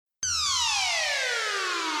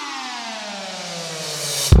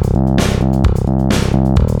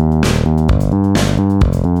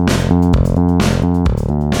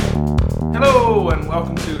Hello and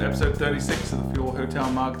welcome to episode 36 of the Fuel Hotel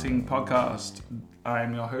Marketing Podcast. I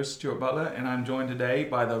am your host, Stuart Butler, and I'm joined today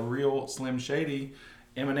by the real Slim Shady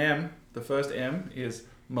M&M. The first M is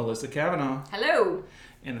Melissa Kavanaugh. Hello.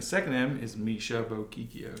 And the second M is Misha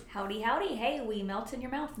Bokikio. Howdy, howdy. Hey, we melt in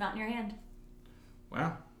your mouth, not in your hand.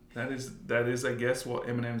 Wow. That is, I guess, what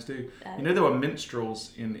M&Ms do. You know, there were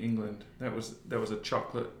minstrels in England. That was a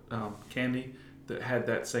chocolate candy that had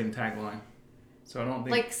that same tagline. So I don't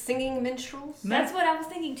think... Like singing minstrels? No. That's what I was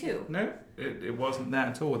thinking too. No, it wasn't that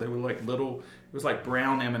at all. They were like little... It was like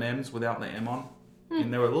brown M&Ms without the M on.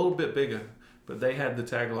 And they were a little bit bigger. But they had the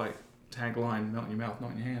tagline, melt in your mouth,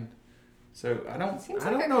 not in your hand. So I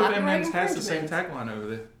don't know if M&M's has the same tagline over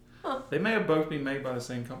there. Huh. They may have both been made by the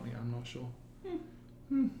same company. I'm not sure.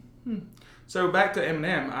 So back to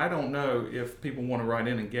M&M. I don't know if people want to write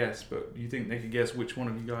in and guess, but do you think they could guess which one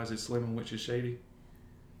of you guys is Slim and which is Shady?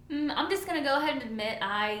 I'm just going to go ahead and admit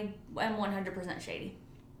I am 100% Shady.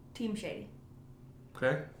 Team Shady.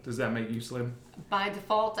 Okay. Does that make you Slim? By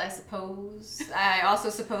default, I suppose. I also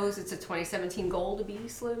suppose it's a 2017 goal to be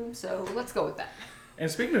slim, so let's go with that.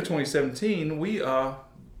 And speaking of 2017, we are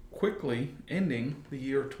quickly ending the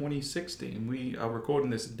year 2016. We are recording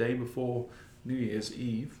this day before New Year's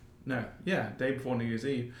Eve. Day before New Year's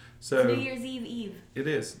Eve. So It's New Year's Eve. It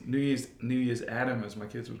is. New Year's Adam, as my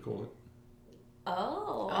kids would call it.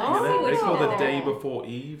 Oh, Yeah, I see what they you call did the there. day before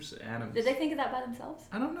Eve's Adams. Did they think of that by themselves?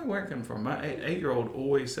 I don't know where it came from. My 8-year-old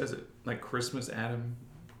always says it, like Christmas Adam,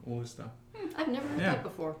 all this stuff. I've never heard Yeah. that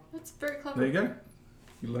before. That's very clever. There you go.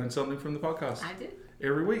 You learned something from the podcast. I did.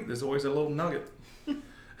 Every week, there's always a little nugget.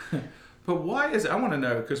 But why is it, I want to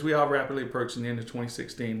know, because we are rapidly approaching the end of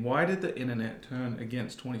 2016, why did the internet turn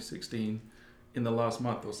against 2016 in the last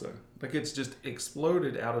month or so? Like, it's just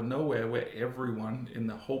exploded out of nowhere where everyone in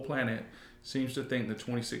the whole planet seems to think that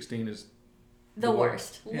 2016 is The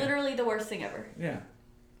worst. Yeah. Literally the worst thing ever. Yeah.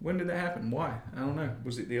 When did that happen? Why? I don't know.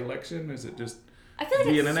 Was it the election? Is it just... I feel like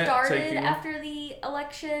The it internet started taking off? after the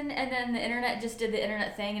election, and then the internet just did the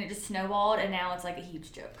internet thing, and it just snowballed, and now it's like a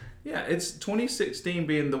huge joke. Yeah, it's 2016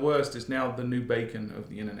 being the worst is now the new bacon of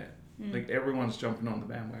the internet. Like, everyone's jumping on the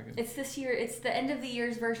bandwagon. It's this year. It's the end of the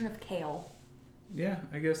year's version of kale. Yeah,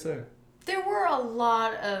 I guess so. There were a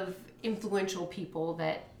lot of influential people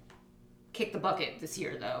that kicked the bucket this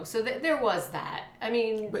year, though. So there was that. I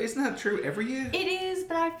mean... But isn't that true every year? It is,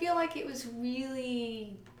 but I feel like it was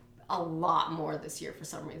really a lot more this year for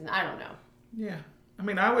some reason. I don't know. Yeah. I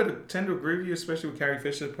mean, I would tend to agree with you, especially with Carrie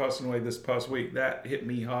Fisher passing away this past week. That hit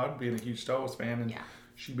me hard, being a huge Star Wars fan, and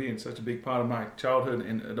she being such a big part of my childhood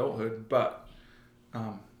and adulthood. But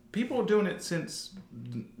people are doing it since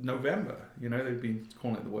November. You know, they've been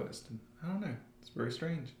calling it the worst. And I don't know. It's very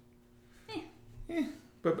strange. Yeah.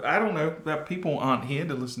 But I don't know that people aren't here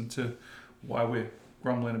to listen to why we're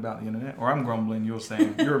grumbling about the internet. Or I'm grumbling, you're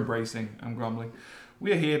saying. You're embracing, I'm grumbling.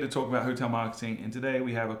 We are here to talk about hotel marketing, and today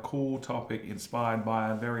we have a cool topic inspired by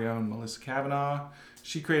our very own Melissa Kavanaugh.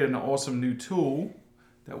 She created an awesome new tool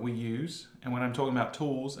that we use. And when I'm talking about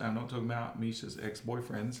tools, I'm not talking about Misha's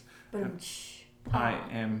ex-boyfriends. I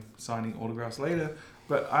am signing autographs later.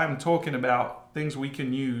 But I'm talking about things we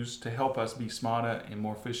can use to help us be smarter and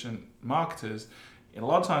more efficient marketers. And a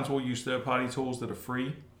lot of times we'll use third-party tools that are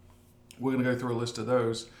free. We're going to go through a list of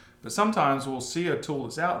those. But sometimes we'll see a tool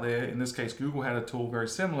that's out there. In this case, Google had a tool very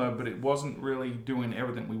similar, but it wasn't really doing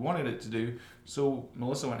everything we wanted it to do. So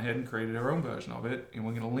Melissa went ahead and created her own version of it. And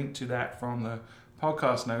we're going to link to that from the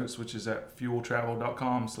podcast notes, which is at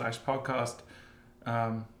fueltravel.com/podcast.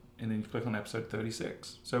 And then you click on episode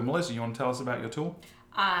 36. So Melissa, you want to tell us about your tool?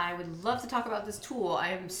 I would love to talk about this tool. I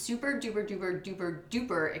am super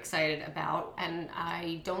duper excited about, and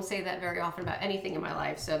I don't say that very often about anything in my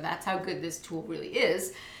life, so that's how good this tool really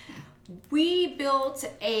is. We built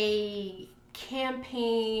a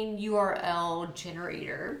campaign URL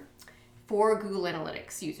generator for Google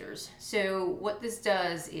Analytics users. So what this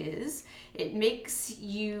does is it makes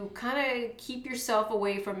you kind of keep yourself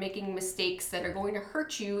away from making mistakes that are going to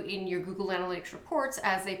hurt you in your Google Analytics reports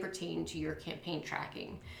as they pertain to your campaign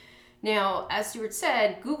tracking. Now, as Stuart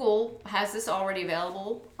said, Google has this already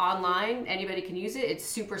available online. Anybody can use it. It's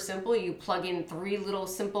super simple. You plug in 3 little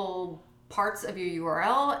simple parts of your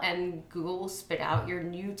URL and Google will spit out your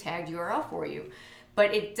new tagged URL for you.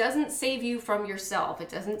 But it doesn't save you from yourself. It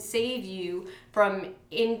doesn't save you from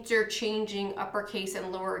interchanging uppercase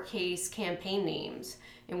and lowercase campaign names,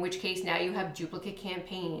 in which case now you have duplicate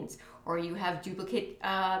campaigns. or you have duplicate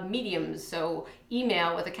mediums. So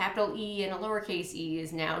email with a capital E and a lowercase e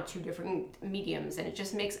is now 2 different mediums, and it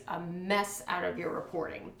just makes a mess out of your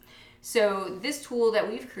reporting. So this tool that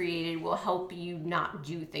we've created will help you not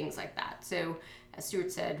do things like that. So as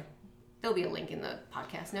Stuart said, there'll be a link in the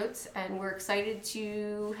podcast notes, and we're excited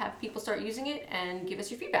to have people start using it and give us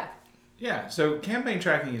your feedback. Yeah, so campaign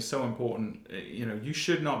tracking is so important. You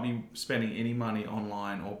should not be spending any money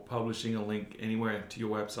online or publishing a link anywhere to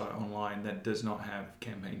your website online that does not have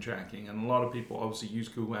campaign tracking. And a lot of people obviously use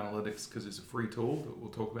Google Analytics because it's a free tool that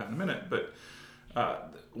we'll talk about in a minute. But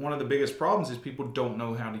one of the biggest problems is people don't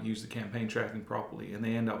know how to use the campaign tracking properly, and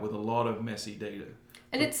they end up with a lot of messy data.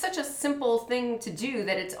 And it's such a simple thing to do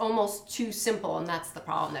that it's almost too simple, and that's the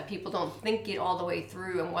problem, that people don't think it all the way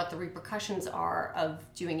through and what the repercussions are of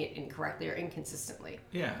doing it incorrectly or inconsistently.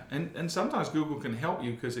 Yeah, and sometimes Google can help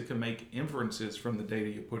you because it can make inferences from the data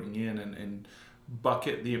you're putting in and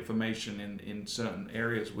bucket the information in certain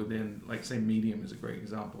areas within, like say Medium is a great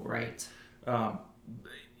example, right? And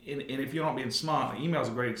if you're not being smart, email is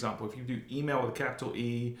a great example. If you do email with a capital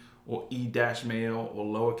E or E-mail or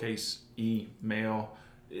lowercase e mail,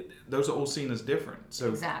 those are all seen as different. So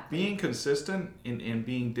exactly. Being consistent and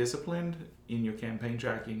being disciplined in your campaign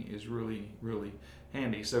tracking is really, really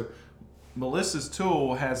handy. So Melissa's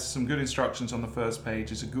tool has some good instructions on the first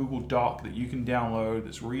page. It's a Google Doc that you can download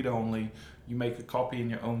that's read-only. You make a copy in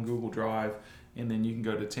your own Google Drive, and then you can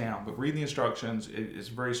go to town. But read the instructions. It's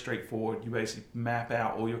very straightforward. You basically map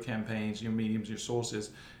out all your campaigns, your mediums, your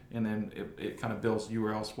sources, and then it kind of builds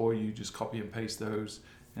URLs for you. You just copy and paste those,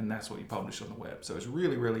 and that's what you publish on the web. So it's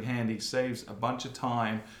really, really handy. Saves a bunch of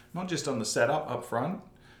time, not just on the setup up front,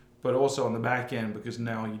 but also on the back end, because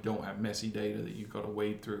now you don't have messy data that you've got to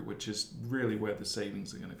wade through, which is really where the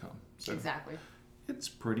savings are going to come. So exactly. It's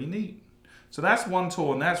pretty neat. So that's one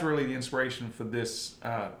tool, and that's really the inspiration for this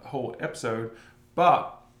whole episode.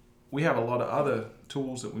 But we have a lot of other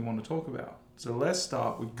tools that we want to talk about. So let's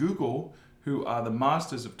start with Google, who are the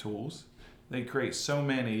masters of tools. They create so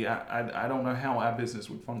many. I don't know how our business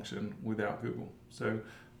would function without Google. So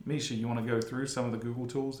Misha, you want to go through some of the Google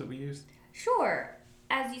tools that we use? Sure.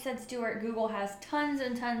 As you said, Stuart, Google has tons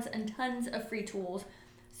and tons and tons of free tools.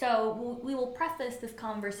 So we will preface this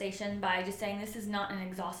conversation by just saying this is not an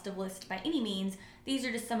exhaustive list by any means. These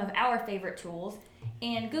are just some of our favorite tools.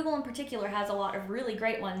 And Google in particular has a lot of really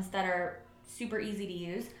great ones that are super easy to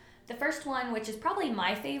use. The first one, which is probably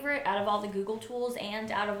my favorite out of all the Google tools and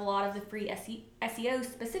out of a lot of the free SEO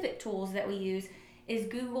specific tools that we use, is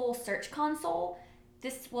Google Search Console.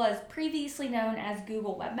 This was previously known as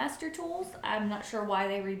Google Webmaster Tools. I'm not sure why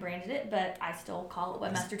they rebranded it, but I still call it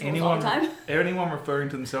Webmaster Tools all the time. Anyone referring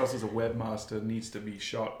to themselves as a webmaster needs to be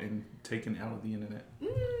shot and taken out of the internet.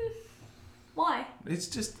 Why? It's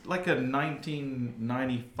just like a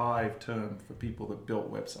 1995 term for people that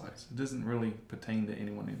built websites. It doesn't really pertain to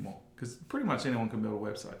anyone anymore, because pretty much anyone can build a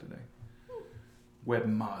website today.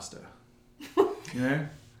 Webmaster. You know?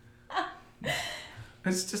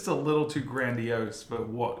 It's just a little too grandiose for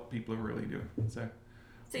what people are really doing. So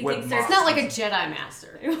you think it's not like a Jedi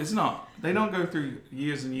Master. It's not. They don't go through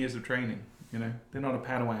years and years of training. You know, they're not a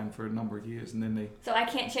Padawan for a number of years, and then they. So I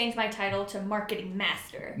can't change my title to Marketing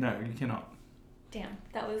Master. No, you cannot. Damn,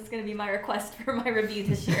 that was going to be my request for my review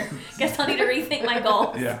this year. Guess I'll need to rethink my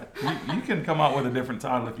goals. Yeah, you can come up with a different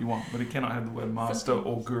title if you want, but it cannot have the word master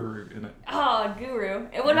or guru in it. Oh, guru.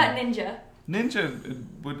 And what about ninja? Ninja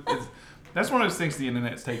that's one of those things the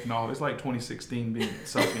internet's taken off. It's like 2016 being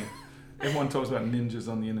sucking. Everyone talks about ninjas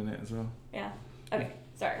on the internet as well. Yeah. Okay.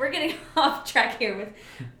 Sorry, we're getting off track here with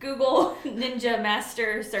Google Ninja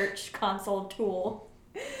Master Search Console tool.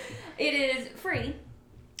 It is free.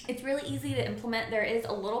 It's really easy to implement. There is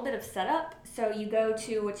a little bit of setup. So you go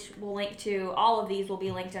to, which we'll link to, all of these will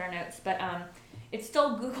be linked in our notes, but it's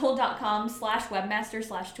still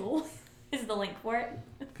google.com/webmaster/tools is the link for it.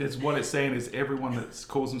 Because what it's saying is everyone that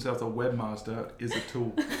calls themselves a webmaster is a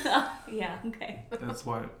tool. Yeah, okay. That's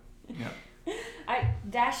why, yeah.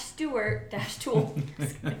 Stuart-tool.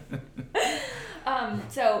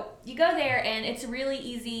 So you go there, and it's a really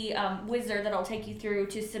easy wizard that'll take you through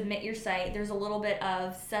to submit your site. There's a little bit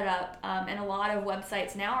of setup, and a lot of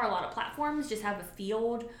websites now, or a lot of platforms, just have a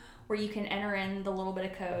field where you can enter in the little bit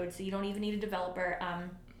of code, so you don't even need a developer.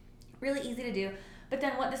 Really easy to do. But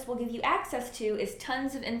then what this will give you access to is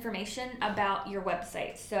tons of information about your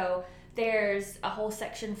website. So there's a whole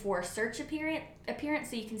section for search appearance,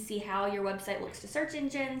 so you can see how your website looks to search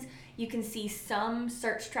engines. You can see some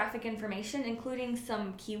search traffic information, including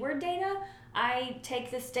some keyword data. I take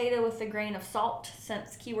this data with a grain of salt,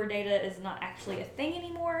 since keyword data is not actually a thing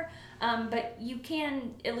anymore, but you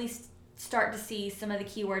can at least start to see some of the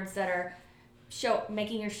keywords that are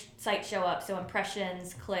making your site show up. So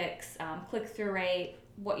impressions, clicks, click-through rate,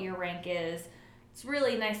 what your rank is. It's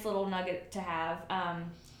really a nice little nugget to have.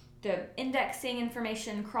 The indexing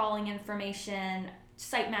information, crawling information,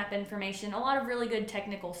 sitemap information, a lot of really good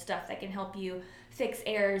technical stuff that can help you fix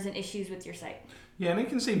errors and issues with your site. Yeah, and it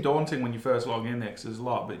can seem daunting when you first log in there 'cause there's a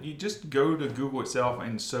lot, but you just go to Google itself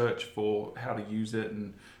and search for how to use it,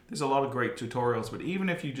 and there's a lot of great tutorials. But even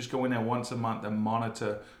if you just go in there once a month and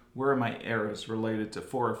monitor where are my errors related to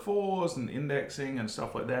 404s and indexing and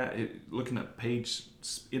stuff like that, looking at page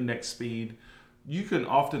index speed, you can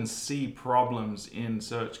often see problems in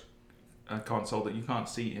Search Console that you can't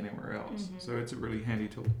see anywhere else. Mm-hmm. So it's a really handy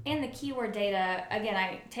tool. And the keyword data, again,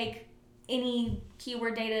 I take any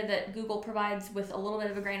keyword data that Google provides with a little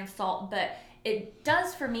bit of a grain of salt, but it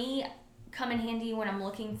does for me come in handy when I'm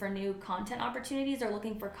looking for new content opportunities or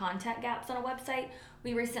looking for content gaps on a website.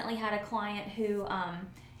 We recently had a client who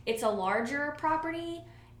it's a larger property,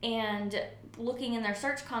 and looking in their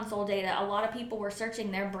Search Console data, a lot of people were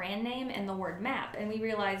searching their brand name and the word map, and we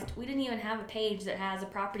realized we didn't even have a page that has a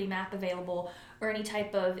property map available or any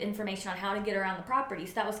type of information on how to get around the property.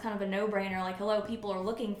 So that was kind of a no-brainer, like, hello, people are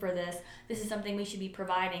looking for this. This is something we should be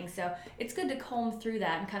providing. So it's good to comb through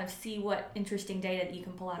that and kind of see what interesting data that you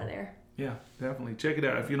can pull out of there. Yeah, definitely. Check it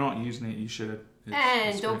out. If you're not using it, you should.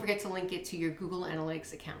 And don't forget to link it to your Google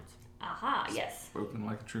Analytics account. Aha, yes. Spoken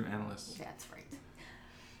like a true analyst. That's right.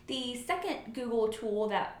 The second Google tool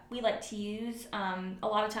that we like to use, a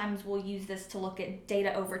lot of times we'll use this to look at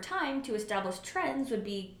data over time to establish trends, would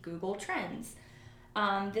be Google Trends.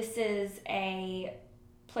 This is a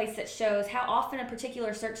place that shows how often a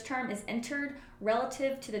particular search term is entered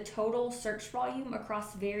relative to the total search volume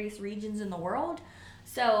across various regions in the world.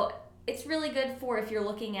 So it's really good for if you're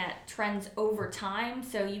looking at trends over time.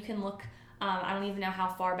 So you can look, I don't even know how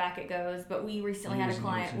far back it goes, but we recently had a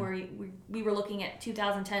client where we were looking at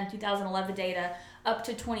 2010, 2011 data up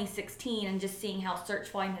to 2016 and just seeing how search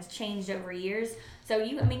volume has changed over years. So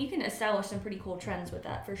you can establish some pretty cool trends with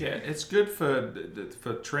that for sure. Yeah, it's good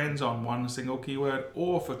for trends on one single keyword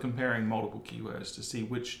or for comparing multiple keywords to see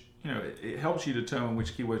which, it helps you determine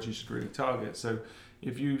which keywords you should really target. So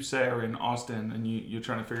if you say are in Austin and you're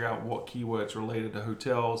trying to figure out what keywords related to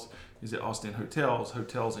hotels, is it Austin hotels,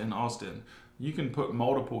 hotels in Austin, you can put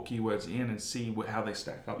multiple keywords in and see how they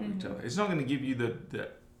stack up with each other. It's not going to give you the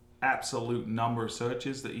absolute number of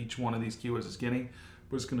searches that each one of these keywords is getting,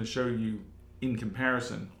 but it's going to show you in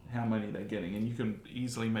comparison how many they're getting, and you can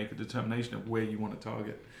easily make a determination of where you want to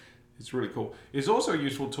target. It's really cool. It's also a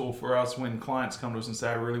useful tool for us when clients come to us and say,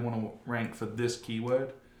 I really want to rank for this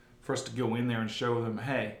keyword, for us to go in there and show them,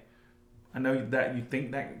 hey, I know that you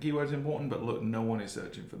think that keyword's important, but look, no one is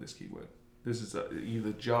searching for this keyword. This is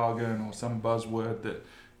either jargon or some buzzword that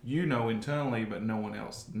you know internally, but no one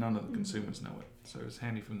else, none of the consumers know it. So it's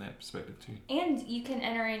handy from that perspective too. And you can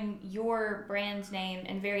enter in your brand name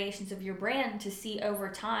and variations of your brand to see over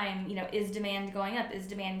time, is demand going up? Is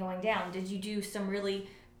demand going down? Did you do some really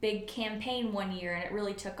big campaign one year and it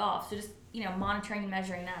really took off? So just, monitoring and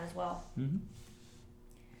measuring that as well. Mm-hmm.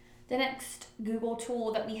 The next Google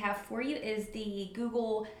tool that we have for you is the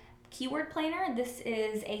Google Keyword Planner. This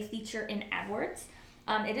is a feature in AdWords.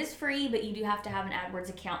 It is free, but you do have to have an AdWords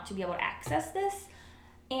account to be able to access this.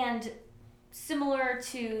 And similar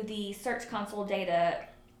to the Search Console data,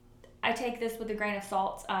 I take this with a grain of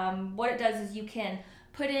salt. What it does is you can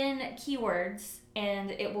put in keywords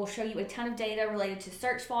and it will show you a ton of data related to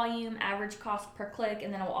search volume, average cost per click,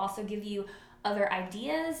 and then it will also give you other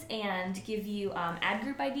ideas and give you ad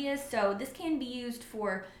group ideas. So this can be used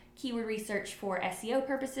for keyword research for SEO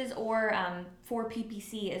purposes or for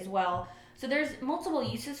PPC as well. So there's multiple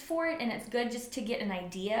uses for it, and it's good just to get an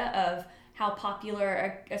idea of how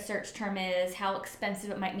popular a search term is, how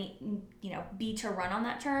expensive it might be to run on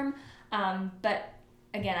that term. But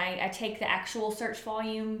again, I take the actual search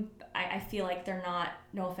volume. I feel like they're not,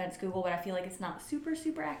 no offense Google, but I feel like it's not super,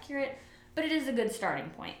 super accurate. But it is a good starting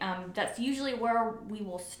point. That's usually where we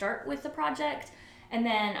will start with the project. And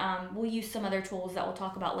then we'll use some other tools that we'll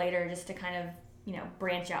talk about later just to kind of,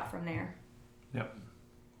 branch out from there. Yep.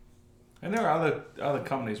 And there are other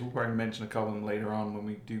companies, we'll probably mention a couple of them later on when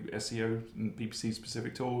we do SEO and PPC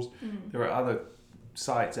specific tools. Mm-hmm. There are other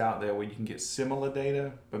sites out there where you can get similar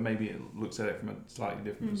data, but maybe it looks at it from a slightly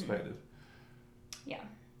different perspective. Yeah.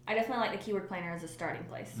 I definitely like the Keyword Planner as a starting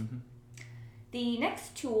place. Mm-hmm. The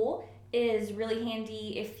next tool is really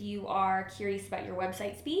handy if you are curious about your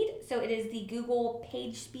website speed. So it is the Google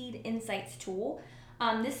PageSpeed Insights tool.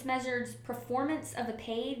 This measures performance of a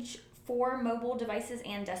page for mobile devices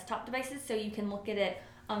and desktop devices, so you can look at it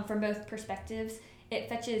from both perspectives. It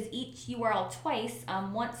fetches each URL twice,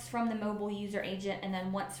 once from the mobile user agent and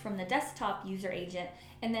then once from the desktop user agent.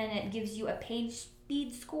 And then it gives you a page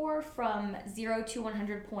speed score from 0 to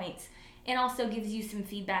 100 points, and also gives you some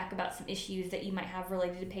feedback about some issues that you might have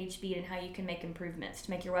related to page speed and how you can make improvements to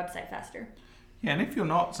make your website faster. Yeah, and if you're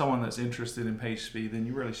not someone that's interested in page speed, then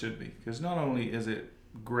you really should be, because not only is it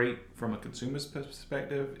great from a consumer's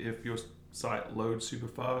perspective if your site loads super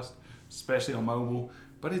fast, especially on mobile,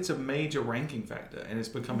 but it's a major ranking factor, and it's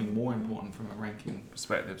becoming more important from a ranking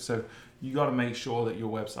perspective. So you got to make sure that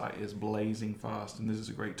your website is blazing fast, and this is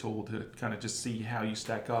a great tool to kind of just see how you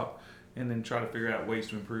stack up and then try to figure out ways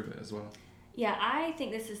to improve it as well. Yeah, I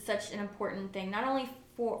think this is such an important thing, not only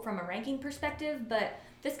from a ranking perspective, but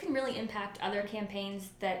this can really impact other campaigns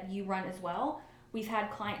that you run as well. We've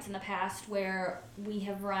had clients in the past where we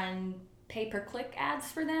have run pay-per-click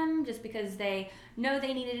ads for them just because they know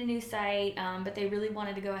they needed a new site, but they really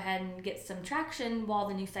wanted to go ahead and get some traction while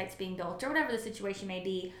the new site's being built or whatever the situation may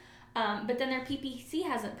be. But then their PPC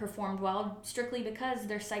hasn't performed well strictly because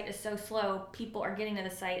their site is so slow. People are getting to the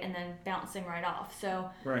site and then bouncing right off. So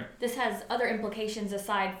This has other implications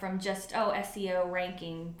aside from just, SEO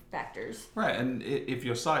ranking factors. Right, and if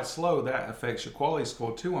your site's slow, that affects your quality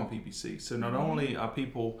score too on PPC. So not only are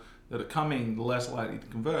people that are coming less likely to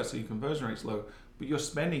convert, so your conversion rate's low, but you're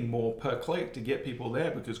spending more per click to get people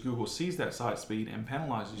there because Google sees that site speed and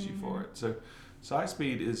penalizes you for it. So site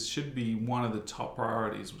speed should be one of the top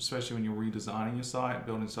priorities, especially when you're redesigning your site,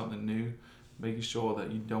 building something new, making sure that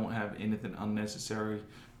you don't have anything unnecessary.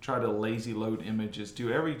 Try to lazy load images. Do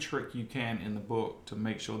every trick you can in the book to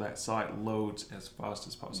make sure that site loads as fast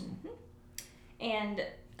as possible. And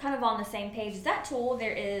kind of on the same page as that tool,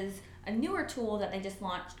 there is a newer tool that they just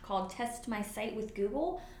launched called Test My Site with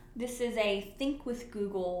Google. This is a Think with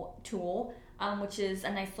Google tool, which is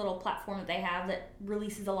a nice little platform that they have that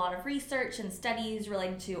releases a lot of research and studies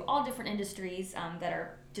related to all different industries that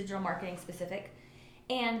are digital marketing specific.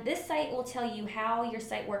 And this site will tell you how your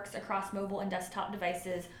site works across mobile and desktop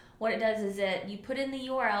devices. What it does is you put in the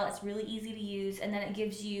URL, it's really easy to use, and then it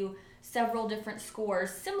gives you several different scores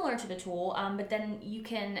similar to the tool, but then you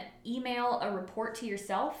can email a report to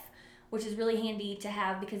yourself, which is really handy to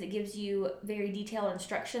have because it gives you very detailed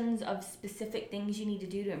instructions of specific things you need to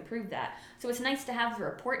do to improve that. So it's nice to have the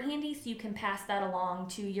report handy so you can pass that along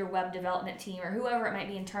to your web development team or whoever it might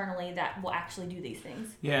be internally that will actually do these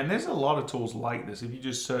things. Yeah, and there's a lot of tools like this. If you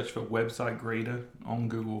just search for website grader on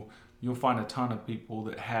Google, you'll find a ton of people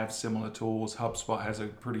that have similar tools. HubSpot has a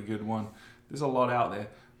pretty good one. There's a lot out there,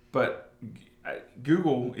 but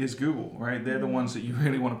Google is Google, right? They're the ones that you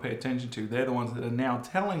really want to pay attention to. They're the ones that are now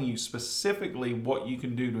telling you specifically what you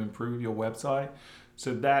can do to improve your website.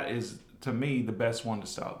 So that is, to me, the best one to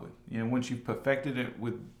start with. Once you've perfected it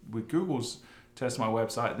with Google's Test My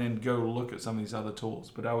Website, then go look at some of these other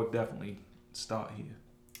tools. But I would definitely start here.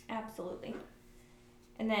 Absolutely.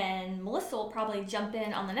 And then Melissa will probably jump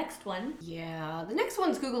in on the next one. Yeah, the next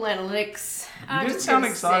one's Google Analytics. You didn't sound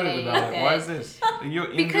excited about it. Why is this?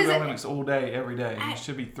 You're in Google Analytics all day, every day. You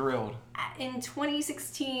should be thrilled. In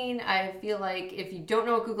 2016, I feel like if you don't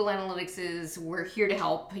know what Google Analytics is, we're here to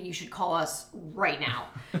help. You should call us right now.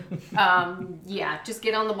 Just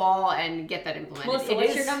get on the ball and get that implemented. Melissa,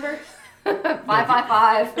 what's your number?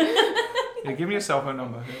 555. Yeah, give me your cell phone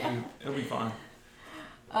number. It'll be fine.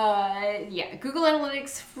 Google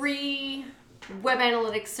Analytics, free web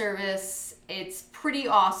analytics service. It's pretty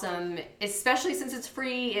awesome, especially since it's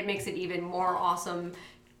free. It makes it even more awesome.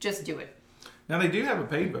 Just do it. Now, they do have a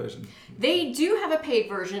paid version. They do have a paid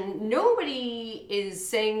version. Nobody is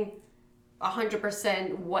saying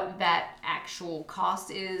 100% what that actual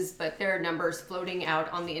cost is, but there are numbers floating out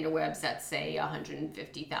on the interwebs that say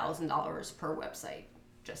 $150,000 per website.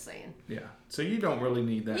 Just saying. Yeah. So you don't really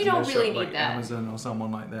need that. You don't really need that. Amazon or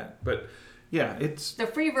someone like that. But yeah, it's... The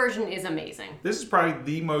free version is amazing. This is probably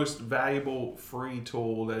the most valuable free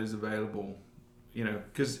tool that is available,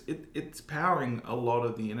 because it's powering a lot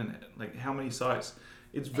of the internet. Like how many sites...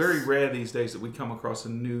 It's very rare these days that we come across a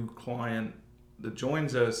new client that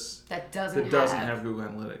joins us that doesn't have Google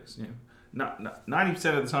Analytics.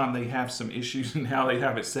 90% of the time they have some issues in how they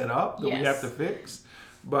have it set up that we have to fix.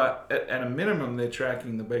 But at a minimum, they're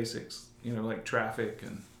tracking the basics, like traffic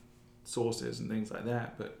and sources and things like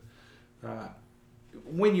that. But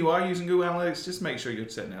when you are using Google Analytics, just make sure you're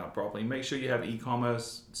setting it up properly. Make sure you have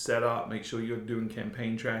e-commerce set up. Make sure you're doing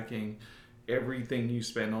campaign tracking. Everything you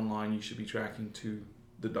spend online, you should be tracking to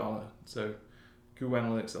the dollar. So Google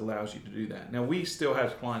Analytics allows you to do that. Now, we still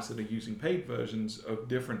have clients that are using paid versions of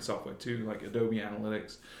different software too, like Adobe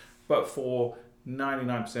Analytics. But for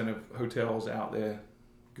 99% of hotels out there,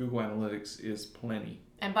 Google Analytics is plenty.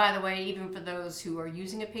 And by the way, even for those who are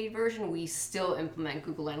using a paid version, we still implement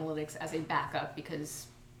Google Analytics as a backup because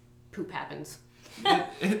poop happens.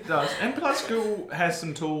 It does. And plus Google has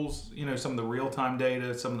some tools, some of the real-time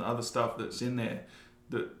data, some of the other stuff that's in there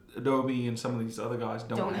that Adobe and some of these other guys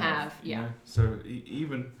don't have. Yeah. So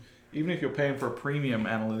even if you're paying for a premium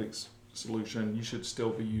analytics solution, you should still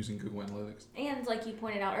be using Google Analytics. And like you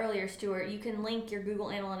pointed out earlier, Stuart, you can link your Google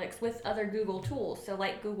Analytics with other Google tools. So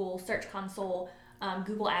like Google Search Console,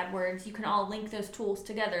 Google AdWords, you can all link those tools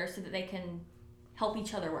together so that they can help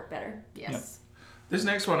each other work better. Yes. Yep. This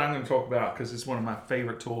next one I'm going to talk about because it's one of my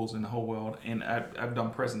favorite tools in the whole world, and I've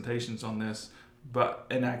done presentations on this,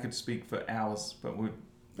 and I could speak for hours, but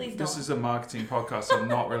Please don't. This is a marketing podcast, so I'm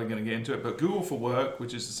not really going to get into it. But Google for Work,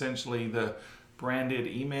 which is essentially the branded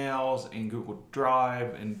emails in Google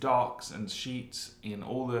Drive and Docs and Sheets and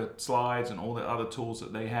all the slides and all the other tools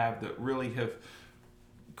that they have that really have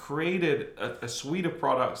created a suite of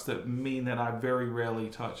products that mean that I very rarely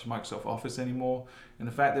touch Microsoft Office anymore. And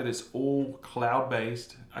the fact that it's all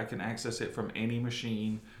cloud-based, I can access it from any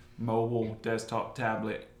machine, mobile, desktop,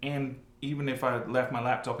 tablet, and even if I left my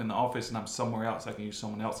laptop in the office and I'm somewhere else, I can use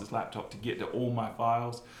someone else's laptop to get to all my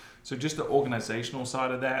files. So just the organizational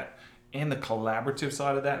side of that and the collaborative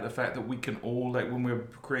side of that, the fact that we can all, like when we were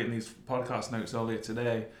creating these podcast notes earlier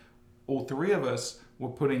today, all three of us were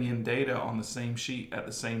putting in data on the same sheet at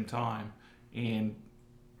the same time, and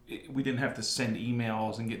we didn't have to send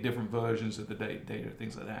emails and get different versions of the data,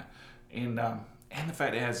 things like that. And the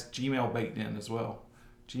fact it has Gmail baked in as well.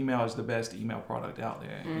 Gmail is the best email product out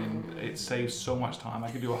there, and it saves so much time. I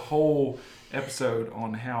could do a whole episode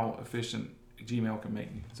on how efficient Gmail can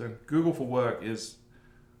make me. So Google for Work is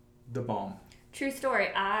the bomb. True story.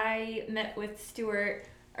 I met with Stuart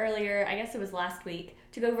earlier, I guess it was last week,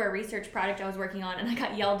 to go over a research project I was working on, and I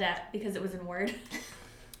got yelled at because it was in Word.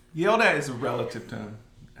 Yelled at is a relative term.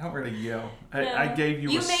 I don't really yell. I gave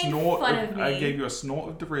you a snort. I gave you a snort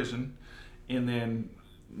of derision, and then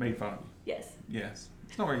made fun of you. Yes.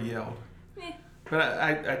 It's not where you yelled. But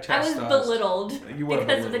I chastised. I was belittled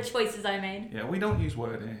because of the belittled. choices I made. Yeah, we don't use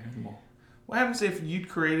Word anymore. What happens if you'd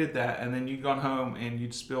created that and then you'd gone home and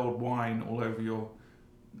you'd spilled wine all over your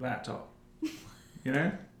laptop?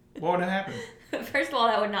 What would have happened? First of all,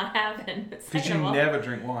 that would not happen. Because you never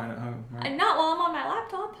drink wine at home, right? Not while I'm on my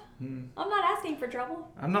laptop. I'm not asking for trouble.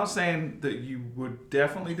 I'm not saying that you would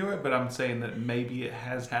definitely do it, but I'm saying that maybe it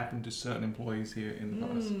has happened to certain employees here in the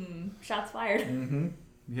past. Shots fired.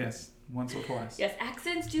 Yes, once or twice. Yes,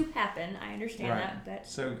 accidents do happen. I understand that. But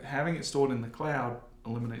so having it stored in the cloud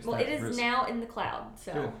eliminates that risk. Well, it is now in the cloud,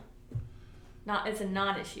 so Good. It's a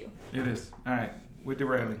non-issue. It is. All right, we're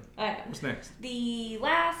derailing. All right. What's next? The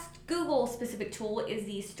last Google-specific tool is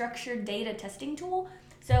the structured data testing tool.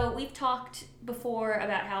 So we've talked before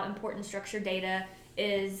about how important structured data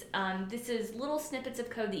is. This is little snippets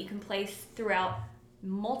of code that you can place throughout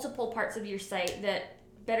multiple parts of your site that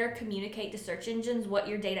better communicate to search engines what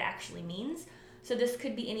your data actually means. So this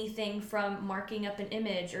could be anything from marking up an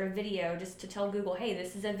image or a video just to tell Google, hey,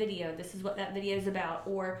 this is a video, this is what that video is about,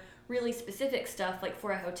 or really specific stuff like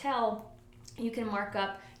for a hotel, you can mark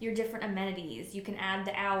up your different amenities. You can add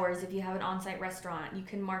the hours if you have an on-site restaurant. You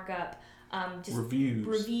can mark up just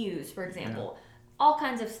reviews, for example. Yeah. All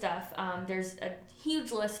kinds of stuff. There's a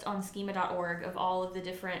huge list on schema.org of all of the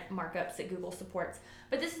different markups that Google supports.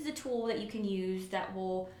 But this is a tool that you can use that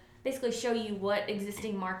will basically show you what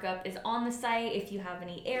existing markup is on the site, if you have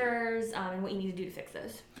any errors, and what you need to do to fix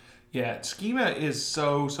those. Yeah, schema is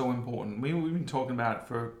so important. We've been talking about it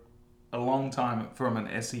for a long time from an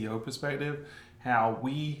SEO perspective, how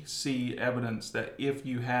we see evidence that if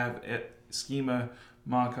you have a schema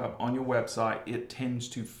markup on your website,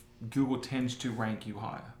 Google tends to rank you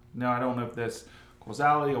higher. Now, I don't know if that's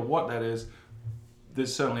causality or what that is.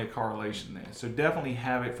 There's certainly a correlation there. So definitely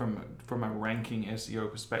have it from a ranking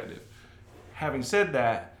SEO perspective. Having said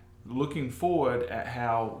that, looking forward at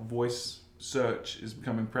how voice search is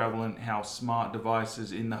becoming prevalent, how smart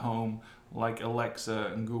devices in the home like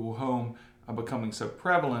Alexa and Google Home are becoming so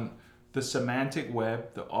prevalent, the semantic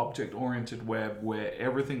web, the object-oriented web, where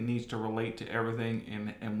everything needs to relate to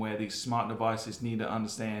everything and where these smart devices need to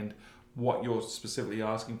understand what you're specifically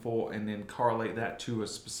asking for and then correlate that to a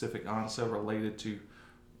specific answer related to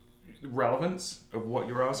relevance of what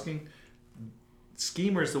you're asking.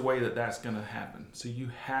 Schema is the way that that's going to happen. So you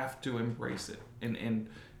have to embrace it. And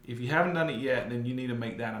if you haven't done it yet, then you need to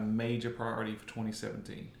make that a major priority for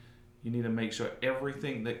 2017. You need to make sure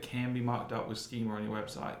everything that can be marked up with schema on your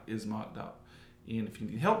website is marked up. And if you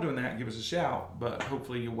need help doing that, give us a shout. But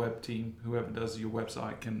hopefully your web team, whoever does your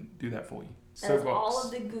website, can do that for you. That's all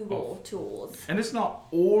of the Google tools. And it's not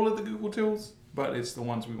all of the Google tools, but it's the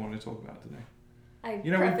ones we want to talk about today.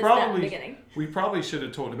 We probably should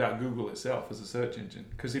have talked about Google itself as a search engine.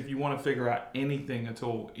 Because if you want to figure out anything at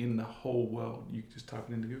all in the whole world, you can just type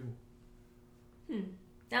it into Google.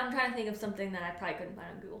 Now I'm trying to think of something that I probably couldn't find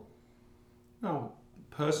on Google. No,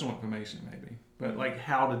 personal information maybe. But like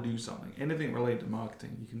how to do something. Anything related to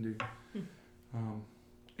marketing you can do.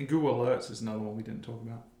 And Google Alerts is another one we didn't talk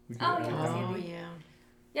about.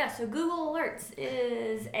 Yeah, so Google Alerts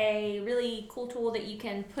is a really cool tool that you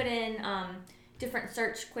can put in different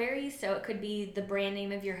search queries. So it could be the brand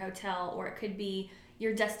name of your hotel, or it could be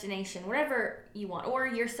your destination, whatever you want, or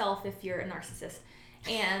yourself if you're a narcissist.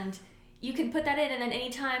 And you can put that in, and then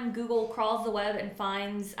anytime Google crawls the web and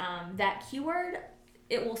finds that keyword,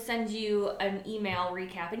 it will send you an email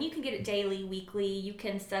recap. And you can get it daily, weekly. You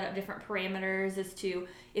can set up different parameters as to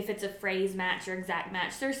if it's a phrase match or exact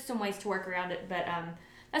match. There's some ways to work around it, but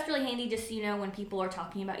that's really handy just so you know when people are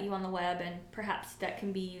talking about you on the web, and perhaps that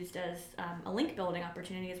can be used as a link building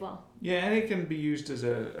opportunity as well. Yeah, and it can be used as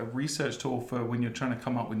a research tool for when you're trying to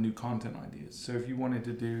come up with new content ideas. So if you wanted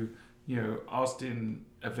to do, Austin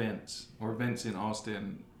events or events in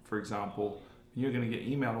Austin, for example, you're going to get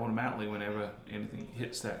emailed automatically whenever anything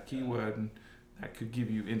hits that keyword, and that could give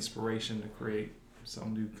you inspiration to create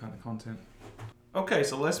some new kind of content. Okay,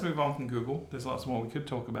 so let's move on from Google. There's lots more we could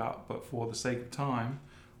talk about, but for the sake of time,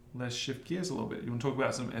 let's shift gears a little bit. You want to talk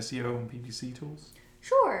about some SEO and PPC tools?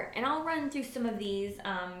 Sure, and I'll run through some of these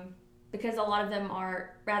because a lot of them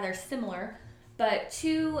are rather similar. But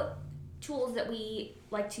two tools that we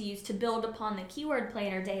like to use to build upon the keyword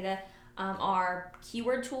planner data are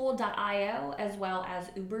keywordtool.io as well as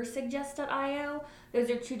ubersuggest.io.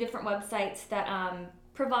 Those are two different websites that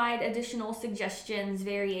provide additional suggestions,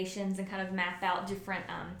 variations, and kind of map out different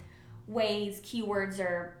ways keywords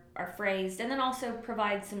are phrased, and then also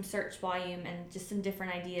provide some search volume and just some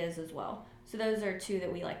different ideas as well. So those are two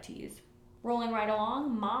that we like to use. Rolling right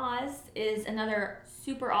along, Moz is another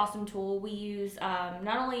super awesome tool. We use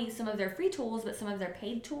not only some of their free tools, but some of their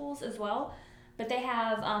paid tools as well. But they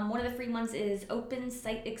have, one of the free ones is Open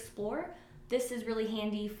Site Explorer. This is really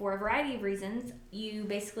handy for a variety of reasons. You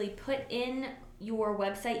basically put in your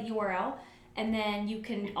website URL, and then you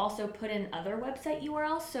can also put in other website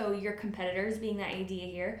URLs, so your competitors being the idea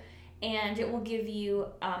here, and it will give you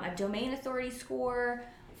a domain authority score,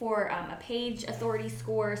 for a page authority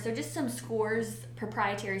score, so just some scores,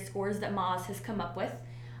 proprietary scores that Moz has come up with,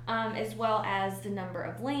 as well as the number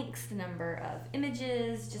of links, the number of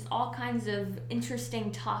images, just all kinds of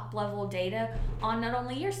interesting top level data on not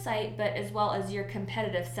only your site, but as well as your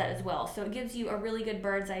competitive set as well. So it gives you a really good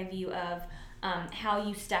bird's eye view of how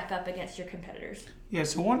you stack up against your competitors. Yeah,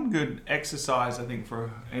 so one good exercise I think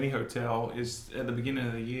for any hotel is at the beginning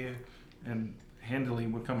of the year, and handily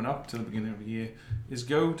we're coming up to the beginning of the year, is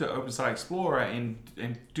go to Open Site Explorer and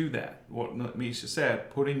do that. What Misha said,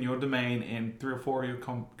 put in your domain and 3 or 4 of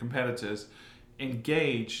your competitors,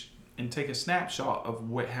 engage and take a snapshot of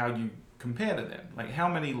how you compare to them. Like, how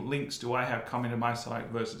many links do I have coming to my site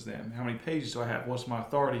versus them? How many pages do I have? What's my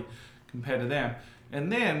authority compared to them?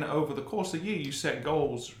 And then over the course of the year, you set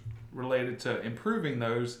goals related to improving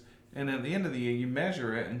those. And at the end of the year, you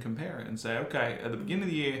measure it and compare it and say, okay, at the beginning of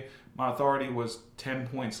the year, my authority was 10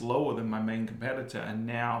 points lower than my main competitor, and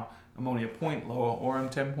now I'm only a point lower, or I'm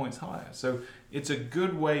 10 points higher. So it's a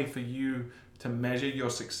good way for you to measure your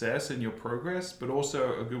success and your progress, but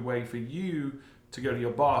also a good way for you to go to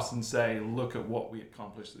your boss and say, look at what we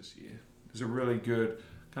accomplished this year. It's a really good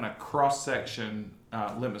kind of cross-section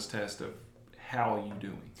litmus test of how are you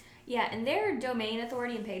doing. Yeah, and their domain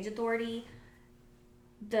authority and page authority,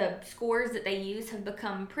 the scores that they use have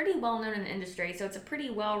become pretty well known in the industry, so it's a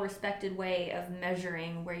pretty well respected way of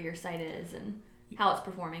measuring where your site is and how it's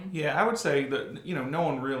performing. Yeah, I would say that no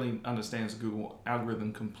one really understands the Google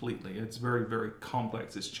algorithm completely. It's very, very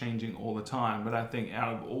complex. It's changing all the time. But I think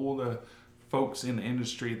out of all the folks in the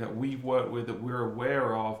industry that we've worked with, that we're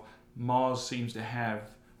aware of, Moz seems to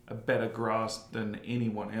have a better grasp than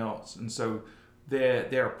anyone else. And so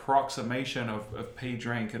their approximation of page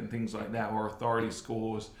rank and things like that, or authority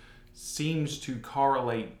scores, seems to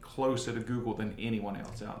correlate closer to Google than anyone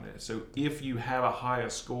else out there. So if you have a higher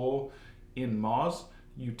score in Moz,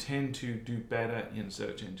 you tend to do better in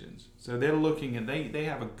search engines. So they're looking and they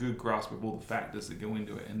have a good grasp of all the factors that go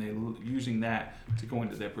into it, and they're using that to go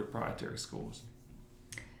into their proprietary scores.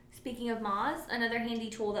 Speaking of Moz, another handy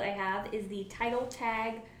tool that I have is the title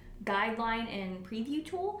tag guideline and preview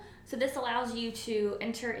tool. So this allows you to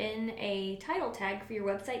enter in a title tag for your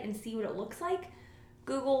website and see what it looks like.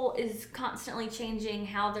 Google is constantly changing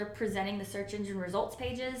how they're presenting the search engine results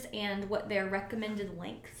pages and what their recommended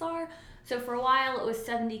lengths are. So for a while it was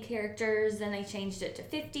 70 characters, then they changed it to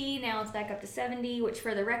 50, now it's back up to 70, which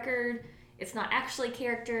for the record, it's not actually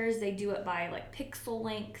characters. They do it by like pixel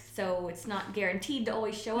length, so it's not guaranteed to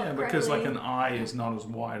always show up correctly. Yeah, because like an I is not as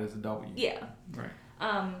wide as a W. Yeah.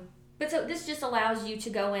 Right. But so this just allows you to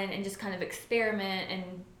go in and just kind of experiment and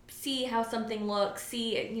see how something looks,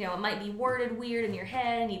 see, it might be worded weird in your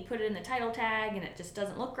head and you put it in the title tag and it just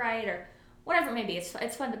doesn't look right or whatever it may be.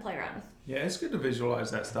 It's fun to play around with. Yeah, it's good to visualize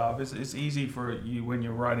that stuff. It's easy for you when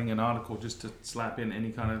you're writing an article just to slap in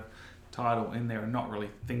any kind of title in there and not really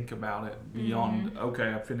think about it beyond,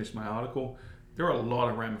 okay, I finished my article. There are a lot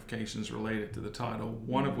of ramifications related to the title,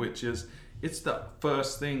 one of which is it's the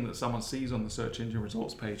first thing that someone sees on the search engine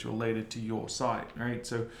results page related to your site, right?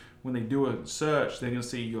 So when they do a search, they're going to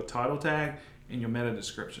see your title tag and your meta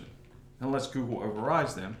description, unless Google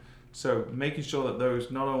overrides them. So making sure that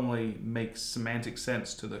those not only make semantic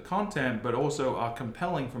sense to the content, but also are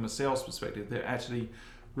compelling from a sales perspective. They're actually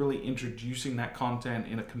really introducing that content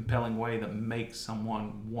in a compelling way that makes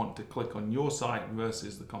someone want to click on your site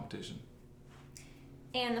versus the competition.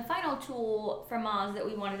 And the final tool from Moz that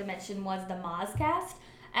we wanted to mention was the Mozcast.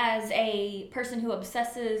 As a person who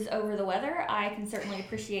obsesses over the weather, I can certainly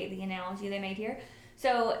appreciate the analogy they made here.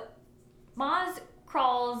 So Moz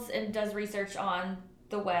crawls and does research on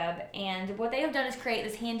the web, and what they have done is create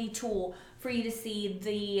this handy tool for you to see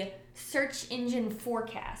the search engine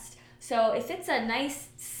forecast. So if it's a nice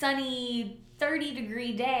sunny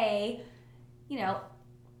 30-degree day,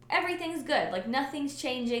 everything's good. Like nothing's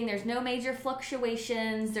changing. There's no major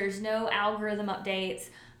fluctuations. There's no algorithm updates.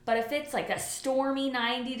 But if it's like a stormy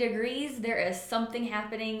 90 degrees, there is something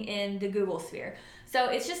happening in the Google sphere. So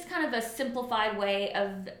it's just kind of a simplified way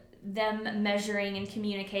of them measuring and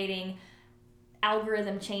communicating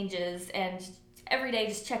algorithm changes and every day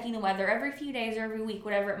just checking the weather every few days or every week,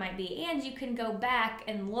 whatever it might be. And you can go back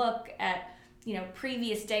and look at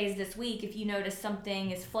previous days this week. If you notice something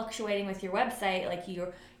is fluctuating with your website, like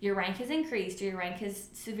your rank has increased or your rank has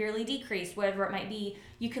severely decreased, whatever it might be,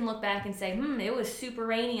 you can look back and say, it was super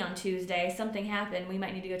rainy on Tuesday, something happened, we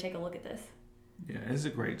might need to go take a look at this. Yeah, it's a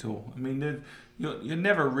great tool. I mean, you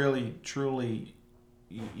never really truly,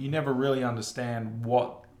 you never really understand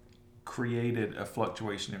what created a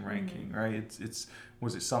fluctuation in ranking, right? It's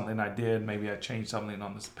was it something I did? Maybe I changed something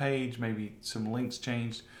on this page, maybe some links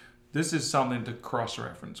changed. This is something to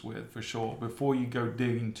cross-reference with for sure. Before you go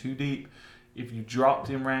digging too deep, if you dropped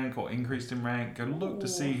in rank or increased in rank, go look to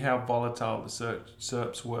see how volatile the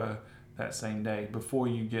SERPs were that same day before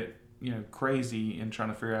you get crazy in trying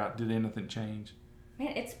to figure out did anything change.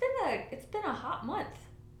 Man, it's been a hot month.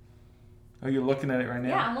 Oh, you're looking at it right now?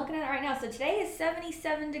 Yeah, I'm looking at it right now. So today is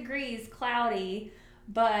 77 degrees, cloudy,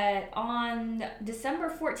 but on December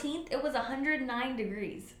 14th, it was 109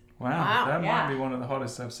 degrees. Wow. That might be one of the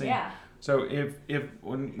hottest I've seen. Yeah. So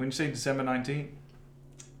when you say December 19th?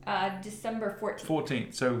 December 14th.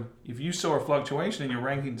 14th. So if you saw a fluctuation in your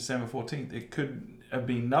ranking December 14th, it could have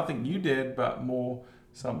been nothing you did, but more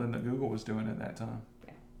something that Google was doing at that time.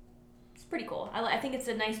 Yeah. It's pretty cool. I think it's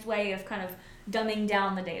a nice way of kind of dumbing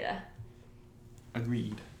down the data.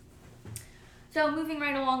 Agreed. So moving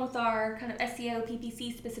right along with our kind of SEO,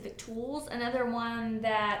 PPC specific tools, another one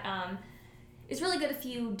that is really good if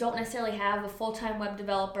you don't necessarily have a full-time web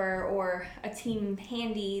developer or a team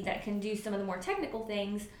handy that can do some of the more technical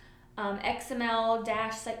things.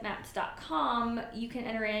 XML-sitemaps.com, you can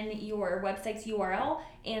enter in your website's URL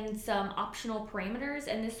and some optional parameters,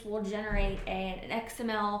 and this will generate an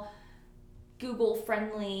XML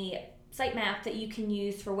Google-friendly sitemap that you can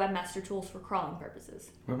use for Webmaster Tools for crawling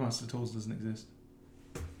purposes. Webmaster Tools doesn't exist.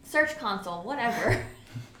 Search Console, whatever.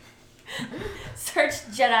 Search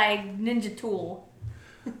Jedi Ninja Tool.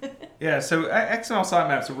 Yeah, so XML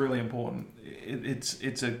sitemaps are really important.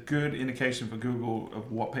 It's a good indication for Google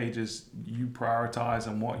of what pages you prioritize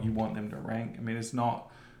and what you want them to rank. I mean, it's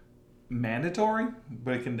not mandatory,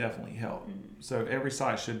 but it can definitely help. Mm-hmm. So every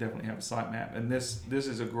site should definitely have a sitemap, and this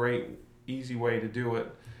is a great, easy way to do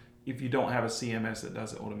it if you don't have a CMS that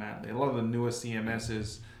does it automatically. A lot of the newer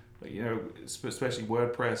CMSs, especially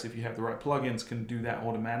WordPress, if you have the right plugins, can do that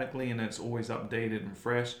automatically, and it's always updated and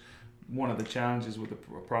fresh. One of the challenges with a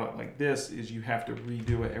product like this is you have to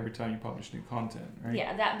redo it every time you publish new content, right?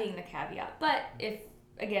 Yeah, that being the caveat. But if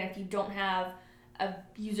you don't have a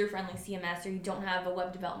user-friendly CMS or you don't have a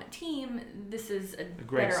web development team, this is a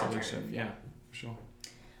great better solution. alternative. Yeah, for sure.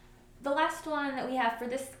 The last one that we have for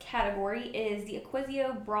this category is the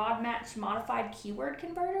Acquisio Broad Match Modified Keyword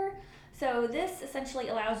Converter. So this essentially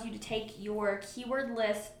allows you to take your keyword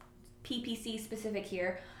list, PPC specific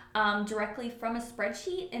here, directly from a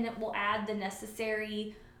spreadsheet, and it will add the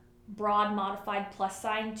necessary broad modified plus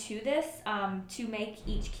sign to this to make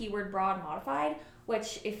each keyword broad modified,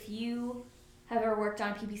 which if you have ever worked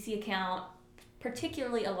on a PPC account,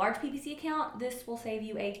 particularly a large PPC account, this will save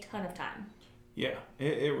you a ton of time. Yeah,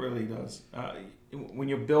 it really does. When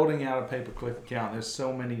you're building out a pay-per-click account, there's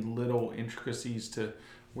so many little intricacies to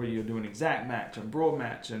where you're doing exact match and broad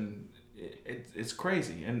match, and it's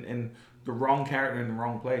crazy. And the wrong character in the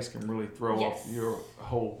wrong place can really throw off your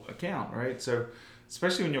whole account, right? So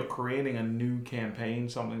especially when you're creating a new campaign,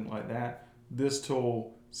 something like that, this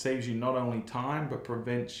tool saves you not only time, but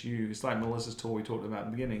prevents you. It's like Melissa's tool we talked about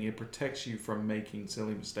in the beginning. It protects you from making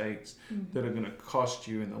silly mistakes that are going to cost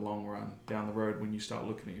you in the long run down the road when you start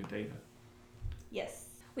looking at your data. Yes.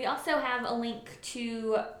 We also have a link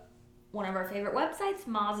to one of our favorite websites,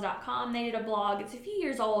 Moz.com. They did a blog. It's a few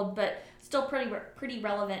years old, but still pretty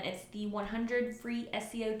relevant. It's the 100 free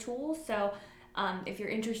SEO tools. So if you're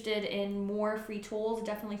interested in more free tools,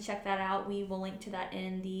 definitely check that out. We will link to that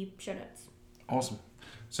in the show notes. Awesome.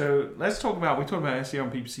 So let's talk about, we talked about SEO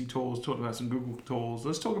and PPC tools, talked about some Google tools.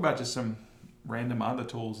 Let's talk about just some random other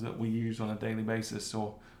tools that we use on a daily basis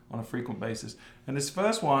or on a frequent basis. And this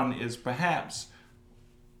first one is perhaps,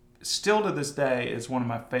 still to this day, it's one of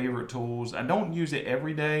my favorite tools. I don't use it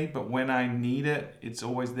every day, but when I need it, it's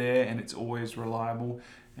always there and it's always reliable.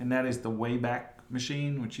 And that is the Wayback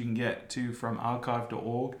Machine, which you can get to from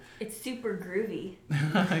archive.org. It's super groovy.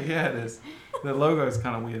 Yeah, it is. The logo is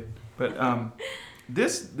kind of weird. But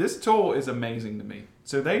this tool is amazing to me.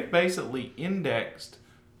 So they've basically indexed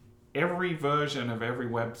every version of every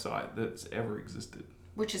website that's ever existed.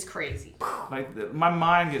 Which is crazy. Like, my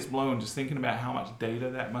mind gets blown just thinking about how much data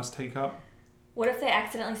that must take up. What if they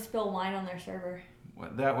accidentally spill wine on their server? Well,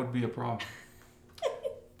 that would be a problem.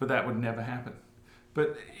 But that would never happen.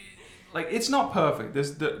 But like, it's not perfect.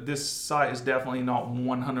 This site is definitely not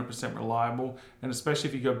 100% reliable, and especially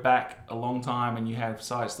if you go back a long time and you have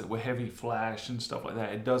sites that were heavy flash and stuff like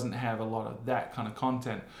that, it doesn't have a lot of that kind of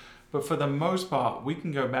content. But for the most part, we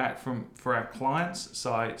can go back for our clients'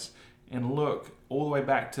 sites and look all the way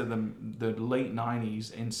back to the late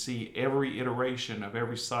 90s and see every iteration of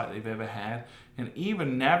every site they've ever had, and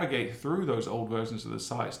even navigate through those old versions of the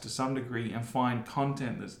sites to some degree and find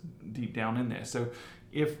content that's deep down in there. So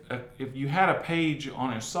if you had a page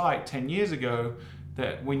on a site 10 years ago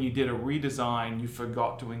that when you did a redesign you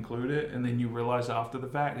forgot to include it, and then you realize after the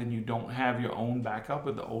fact and you don't have your own backup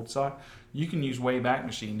of the old site, you can use Wayback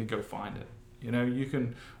Machine to go find it. You know, you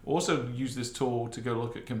can also use this tool to go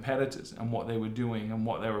look at competitors and what they were doing and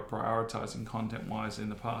what they were prioritizing content-wise in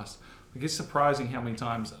the past. Like, it's surprising how many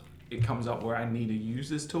times it comes up where I need to use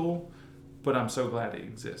this tool, but I'm so glad it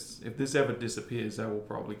exists. If this ever disappears, I will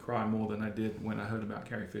probably cry more than I did when I heard about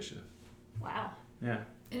Carrie Fisher. Wow. Yeah.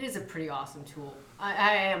 It is a pretty awesome tool.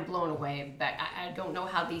 I am blown away. I don't know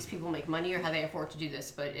how these people make money or how they afford to do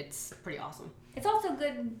this, but it's pretty awesome. It's also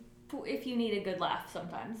good if you need a good laugh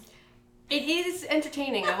sometimes. It is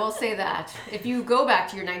entertaining, I will say that. If you go back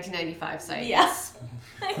to your 1995 site, yes,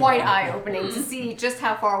 it's quite eye-opening to see just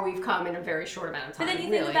how far we've come in a very short amount of time. But then you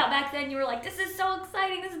think about back then, you were like, this is so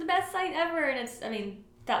exciting, this is the best site ever. And it's, I mean,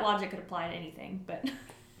 that logic could apply to anything, but...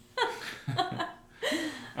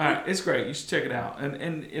 All right, it's great. You should check it out.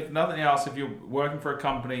 And if nothing else, if you're working for a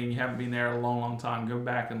company and you haven't been there a long, long time, go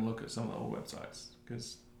back and look at some of the old websites,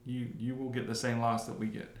 because you will get the same loss that we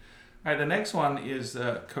get. All right, the next one is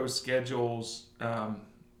CoSchedule's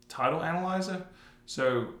title analyzer.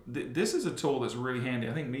 So this is a tool that's really handy.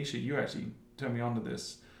 I think, Misha, you actually turned me on to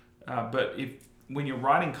this. But when you're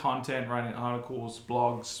writing content, writing articles,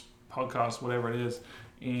 blogs, podcasts, whatever it is,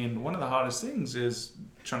 and one of the hardest things is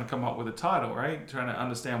trying to come up with a title, right? Trying to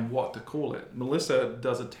understand what to call it. Melissa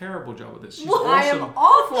does a terrible job of this. She's awesome. I am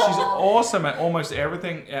awful. She's awesome at almost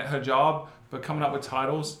everything at her job, but coming up with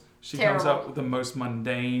titles, she comes up with the most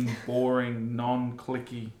mundane, boring,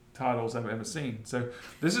 non-clicky titles I've ever seen. So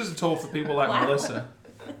this is a tool for people like Melissa.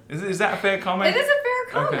 Is that a fair comment? It is a fair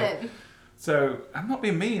comment. Okay. So I'm not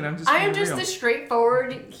being mean. I'm just. I am just a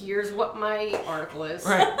straightforward. Here's what my article is.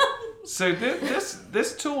 Right. So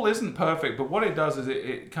this tool isn't perfect, but what it does is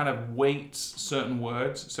it kind of weights certain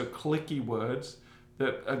words, so clicky words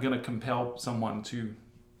that are going to compel someone to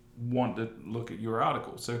want to look at your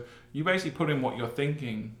article. So you basically put in what you're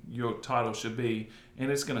thinking your title should be,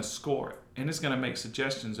 and it's going to score it, and it's going to make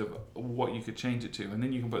suggestions of what you could change it to, and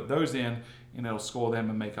then you can put those in, and it'll score them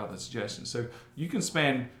and make other suggestions. So you can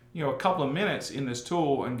spend a couple of minutes in this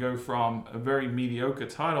tool and go from a very mediocre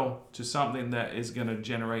title to something that is going to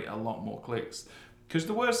generate a lot more clicks. Because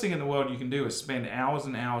the worst thing in the world you can do is spend hours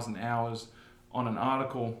and hours and hours on an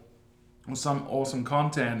article or some awesome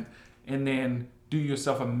content and then do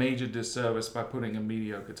yourself a major disservice by putting a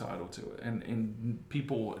mediocre title to it. And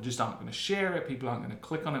people just aren't going to share it. People aren't going to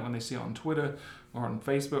click on it when they see it on Twitter or on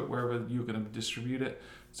Facebook, wherever you're going to distribute it.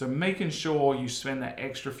 So making sure you spend that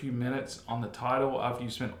extra few minutes on the title after you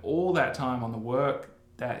spend all that time on the work,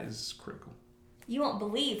 that is critical. You won't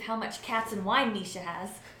believe how much cats and wine Misha has.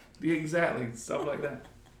 Yeah, exactly, stuff like that.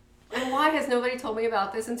 And why has nobody told me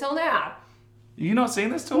about this until now? You not seen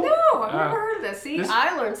this tool? No, I've never heard of this. See,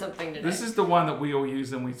 I learned something today. This is the one that we all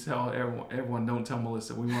use, and we tell everyone don't tell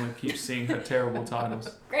Melissa. We want to keep seeing her terrible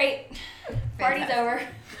titles. Great. Party's over.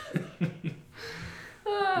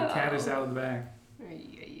 The cat is out of the bag.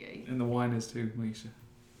 And the wine is too, Misha.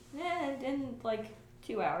 Yeah, in like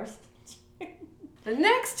 2 hours. The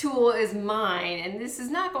next tool is mine, and this is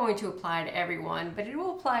not going to apply to everyone, but it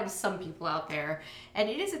will apply to some people out there. And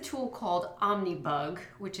it is a tool called Omnibug,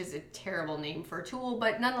 which is a terrible name for a tool,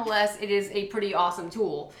 but nonetheless, it is a pretty awesome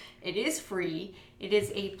tool. It is free. It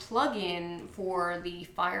is a plugin for the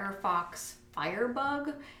Firefox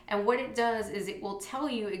Firebug, and what it does is it will tell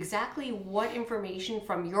you exactly what information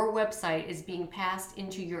from your website is being passed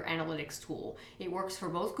into your analytics tool. It works for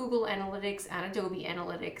both Google Analytics and Adobe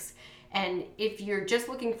Analytics, and if you're just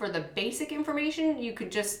looking for the basic information, you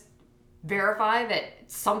could just verify that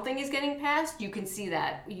something is getting passed. You can see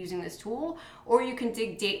that using this tool, or you can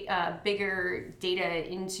dig bigger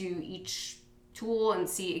data into each tool and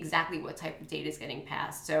see exactly what type of data is getting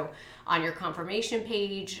passed. So on your confirmation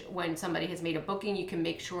page, when somebody has made a booking, you can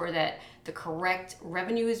make sure that the correct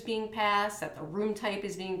revenue is being passed, that the room type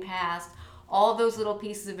is being passed, all those little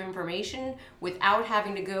pieces of information without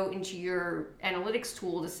having to go into your analytics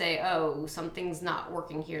tool to say, oh, something's not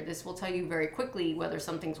working here. This will tell you very quickly whether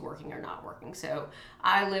something's working or not working. So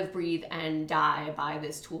I live, breathe, and die by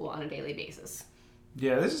this tool on a daily basis.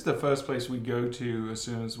 Yeah, this is the first place we go to as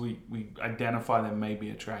soon as we identify there may be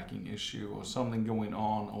a tracking issue or something going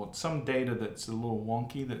on or some data that's a little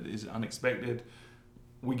wonky that is unexpected.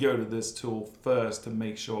 We go to this tool first to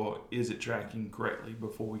make sure, is it tracking correctly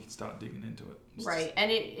before we start digging into it. Right, and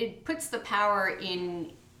it puts the power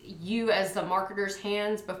in you as the marketer's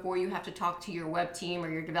hands before you have to talk to your web team or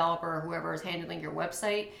your developer or whoever is handling your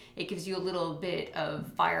website. It gives you a little bit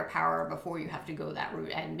of firepower before you have to go that route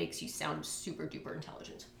and makes you sound super duper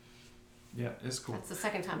intelligent. Yeah, it's cool. That's the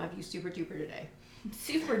second time I've used super duper today.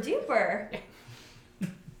 Super duper.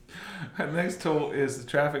 The next tool is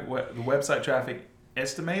the website traffic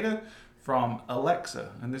estimator from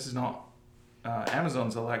Alexa, and this is not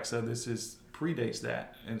Amazon's Alexa. This predates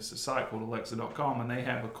that, and it's a site called alexa.com, and they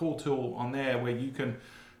have a cool tool on there where you can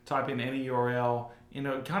type in any URL,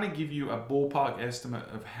 kind of give you a ballpark estimate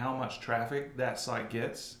of how much traffic that site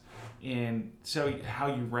gets and tell you how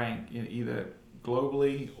you rank in either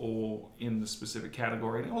globally or in the specific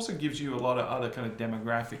category. And it also gives you a lot of other kind of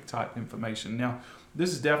demographic type information. Now,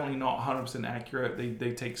 this is definitely not 100% accurate.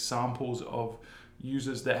 They take samples of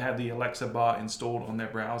users that have the Alexa bot installed on their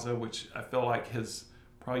browser, which I feel like has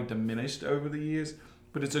probably diminished over the years,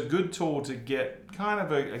 but it's a good tool to get kind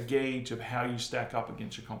of a gauge of how you stack up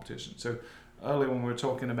against your competition. So earlier when we were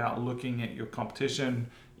talking about looking at your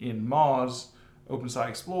competition in Moz, OpenSite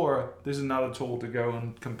Explorer, this is another tool to go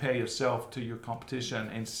and compare yourself to your competition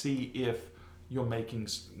and see if you're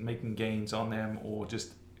making gains on them or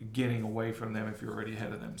just getting away from them if you're already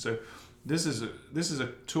ahead of them. So this is a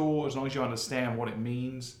tool, as long as you understand what it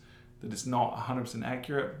means, that it's not 100%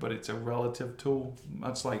 accurate, but it's a relative tool,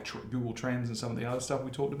 much like Google Trends and some of the other stuff we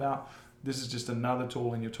talked about. This is just another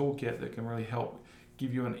tool in your toolkit that can really help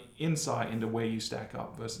give you an insight into where you stack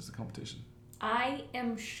up versus the competition. I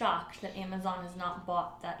am shocked that Amazon has not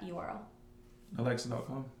bought that URL.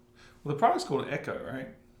 Alexa.com. Well, the product's called Echo, right?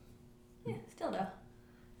 Yeah, still though.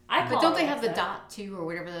 But don't they have the Dot too, or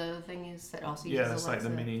whatever the thing is that also uses Alexa? Yeah, it's like the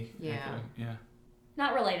mini. Yeah. Echo. Yeah.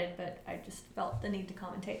 Not related, but I just felt the need to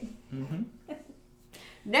commentate. Mm-hmm.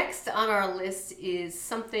 Next on our list is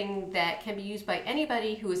something that can be used by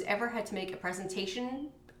anybody who has ever had to make a presentation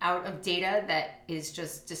out of data that is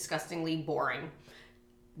just disgustingly boring.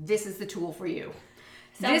 This is the tool for you.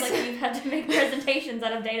 Sounds like you've had to make presentations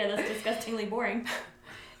out of data that's disgustingly boring.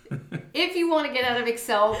 If you want to get out of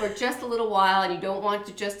Excel for just a little while and you don't want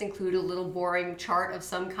to just include a little boring chart of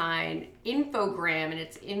some kind, Infogram, and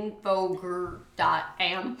it's infogr.am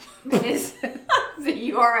is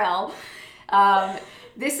the URL.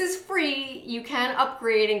 This is free. You can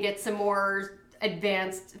upgrade and get some more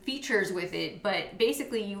advanced features with it, but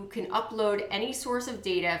basically you can upload any source of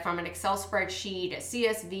data from an Excel spreadsheet, a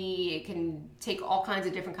CSV, it can take all kinds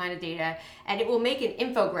of different kind of data, and it will make an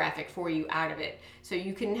infographic for you out of it. So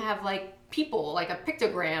you can have like people, like a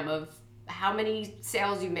pictogram of how many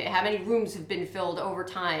sales you made, how many rooms have been filled over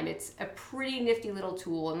time. It's a pretty nifty little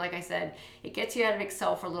tool. And like I said, it gets you out of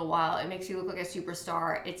Excel for a little while. It makes you look like a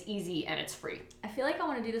superstar. It's easy and it's free. I feel like I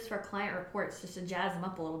want to do this for client reports just to jazz them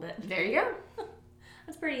up a little bit. There you go.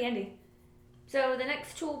 That's pretty handy. So the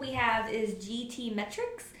next tool we have is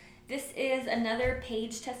GTmetrix. This is another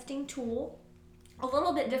page testing tool. A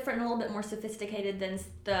little bit different and a little bit more sophisticated than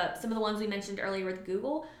some of the ones we mentioned earlier with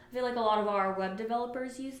Google. I feel like a lot of our web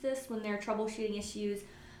developers use this when they're troubleshooting issues.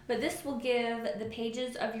 But this will give the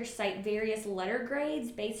pages of your site various letter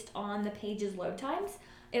grades based on the page's load times.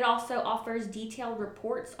 It also offers detailed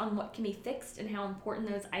reports on what can be fixed and how important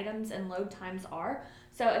those items and load times are.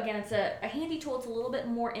 So again, it's a handy tool. It's a little bit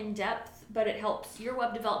more in-depth, but it helps your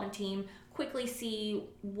web development team quickly see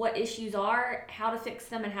what issues are, how to fix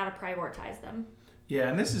them, and how to prioritize them. Yeah,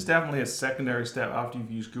 and this is definitely a secondary step after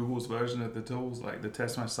you've used Google's version of the tools, like the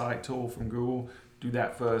Test My Site tool from Google. Do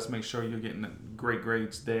that first, make sure you're getting great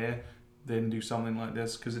grades there, then do something like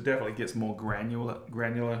this, because it definitely gets more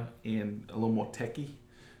granular and a little more techy.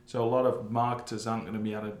 So a lot of marketers aren't going to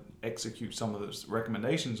be able to execute some of those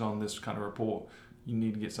recommendations on this kind of report. You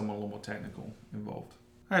need to get someone a little more technical involved.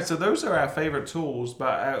 All right, so those are our favorite tools,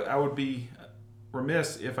 but I would be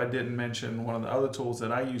remiss if I didn't mention one of the other tools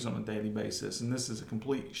that I use on a daily basis, and this is a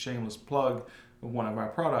complete shameless plug of one of our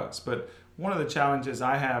products. But one of the challenges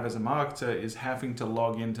I have as a marketer is having to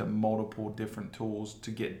log into multiple different tools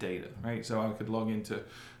to get data, right? So I could log into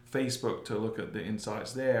Facebook to look at the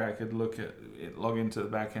insights there. I could log into the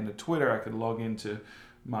back end of Twitter. I could log into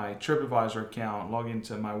my TripAdvisor account, log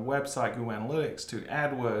into my website, Google Analytics, to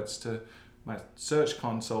AdWords, to my Search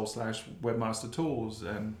Console / Webmaster Tools.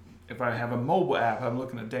 And if I have a mobile app, I'm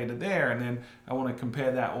looking at data there, and then I want to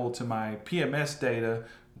compare that all to my PMS data,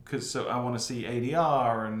 because I want to see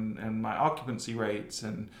ADR and my occupancy rates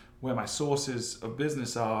and where my sources of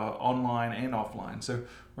business are online and offline. So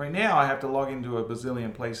right now I have to log into a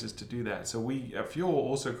bazillion places to do that. So we at Fuel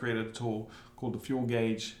also created a tool called the Fuel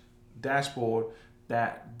Gauge dashboard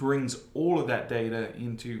that brings all of that data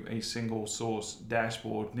into a single source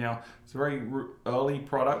dashboard. Now, it's a very early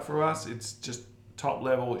product for us. It's just top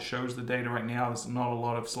level. It shows the data right now. There's not a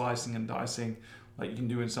lot of slicing and dicing like you can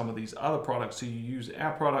do in some of these other products. So you use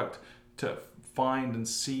our product to find and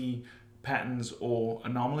see patterns or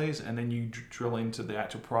anomalies, and then you drill into the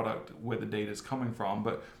actual product where the data is coming from.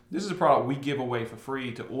 But this is a product we give away for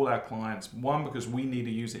free to all our clients. One, because we need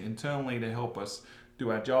to use it internally to help us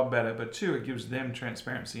do our job better, but two, it gives them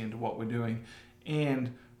transparency into what we're doing.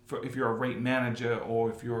 And if you're a rate manager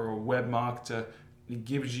or if you're a web marketer, it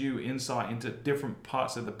gives you insight into different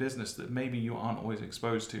parts of the business that maybe you aren't always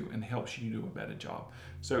exposed to, and helps you do a better job.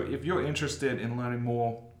 So if you're interested in learning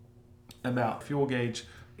more about Fuel Gauge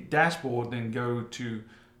dashboard, then go to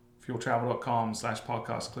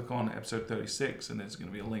fueltravel.com/podcast, click on episode 36, and there's going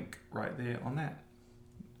to be a link right there on that.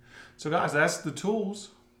 So guys, that's the tools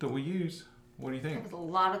that we use. What do you think? That was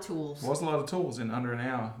a lot of tools. It was a lot of tools in under an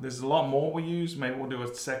hour. There's a lot more we use. Maybe we'll do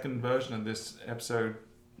a second version of this episode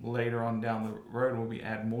later on down the road, where we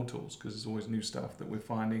add more tools, because there's always new stuff that we're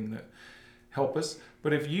finding that help us.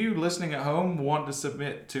 But if you listening at home want to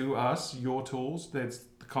submit to us your tools, there's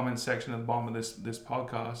the comment section at the bottom of this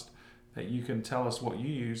podcast that you can tell us what you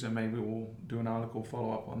use, and maybe we'll do an article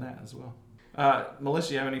follow up on that as well.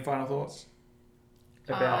 Melissa, you have any final thoughts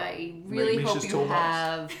about I really hope Misha's you toolbox?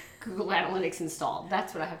 have Google Analytics installed.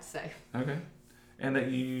 That's what I have to say. Okay. And that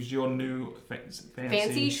you use your new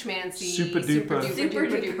fancy schmancy super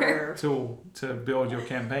duper tool to build your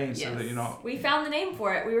campaign, so Yes. that you're not. We found the name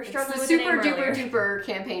for it. We were struggling It's with the the name super earlier. duper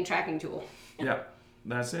campaign tracking tool. Yeah,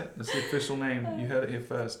 that's it. That's the official name. You heard it here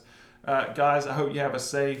first. Guys, I hope you have a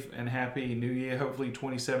safe and happy new year. Hopefully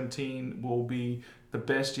 2017 will be the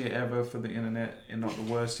best year ever for the internet and not the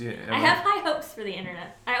worst year ever. I have high hopes for the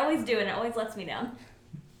internet. I always do, and it always lets me down.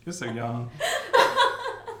 You're so young.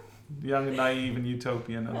 Young and naive and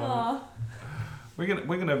utopian. I love it.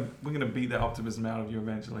 We're gonna beat that optimism out of you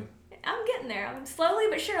eventually. I'm getting there. I'm slowly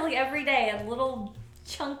but surely every day a little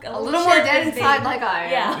chunk, A little more chip dead is inside being- like I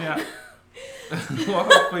am. Yeah. Yeah. Well,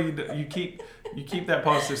 hopefully you keep that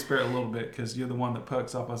positive spirit a little bit, because you're the one that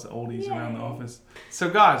perks up us oldies around the Yay. office. So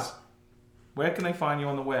guys, where can they find you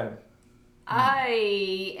on the web?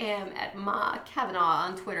 I am at Ma Kavanaugh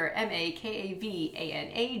on Twitter,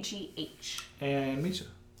 MAKAVANAGH. And Misha.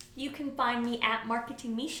 You can find me at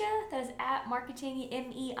Marketing Misha. That is at Marketing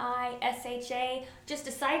MEISHA. Just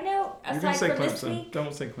a side note, aside from this week,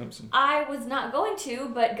 don't say Clemson. I was not going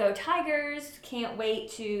to, but go Tigers. Can't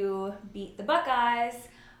wait to beat the Buckeyes.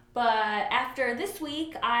 But after this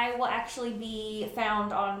week, I will actually be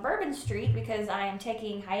found on Bourbon Street because I am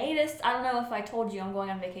taking hiatus. I don't know if I told you I'm going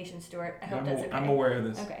on vacation, Stuart. I hope that's okay. I'm aware of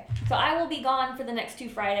this. Okay. So I will be gone for the next 2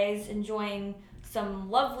 Fridays, enjoying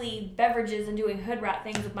some lovely beverages and doing hood rat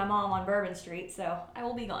things with my mom on Bourbon Street. So I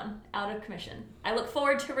will be gone, out of commission. I look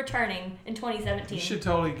forward to returning in 2017. You should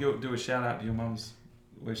totally do a shout out to your mom's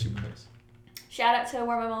where she works. Shout out to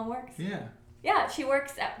where my mom works? Yeah. Yeah, she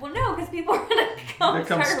works at... Well, no, because people are going to come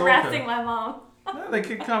start harassing my mom. No, they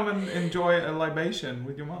could come and enjoy a libation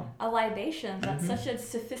with your mom. A libation? That's such a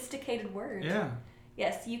sophisticated word. Yeah.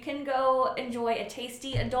 Yes, you can go enjoy a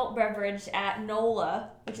tasty adult beverage at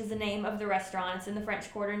Nola, which is the name of the restaurant. It's in the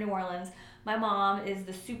French Quarter, New Orleans. My mom is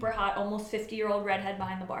the super hot, almost 50-year-old redhead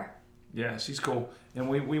behind the bar. Yeah, she's cool. And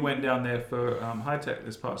we went down there for High Tech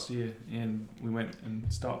this past year, and we went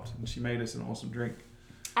and stopped, and she made us an awesome drink.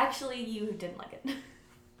 Actually, you didn't like it.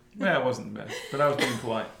 Yeah, it wasn't the best, but I was being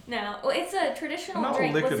polite. No, well, it's a traditional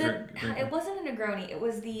drink. It wasn't a Negroni. It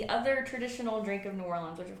was the other traditional drink of New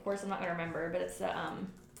Orleans, which of course I'm not going to remember, but it's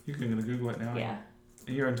You're going to Google it now. Yeah.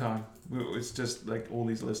 You're in time. It's just like all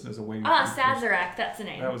these listeners are waiting. Sazerac, that's the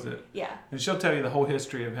name. That was it. Yeah. And she'll tell you the whole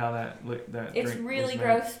history of how that It's really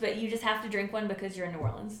gross, but you just have to drink one because you're in New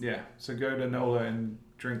Orleans. Yeah. So go to Nola and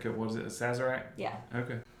drink it. What is it? A Sazerac? Yeah.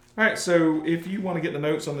 Okay. All right, so if you want to get the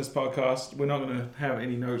notes on this podcast, we're not going to have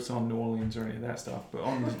any notes on New Orleans or any of that stuff, but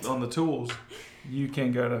on the tools, you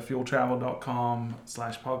can go to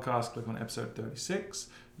fueltravel.com/podcast, click on episode 36.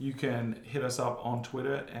 You can hit us up on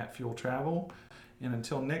Twitter at Fuel Travel. And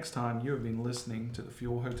until next time, you have been listening to the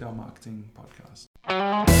Fuel Hotel Marketing Podcast.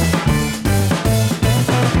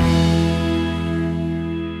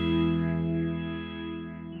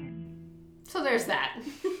 So there's that.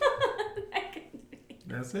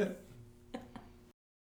 That's it.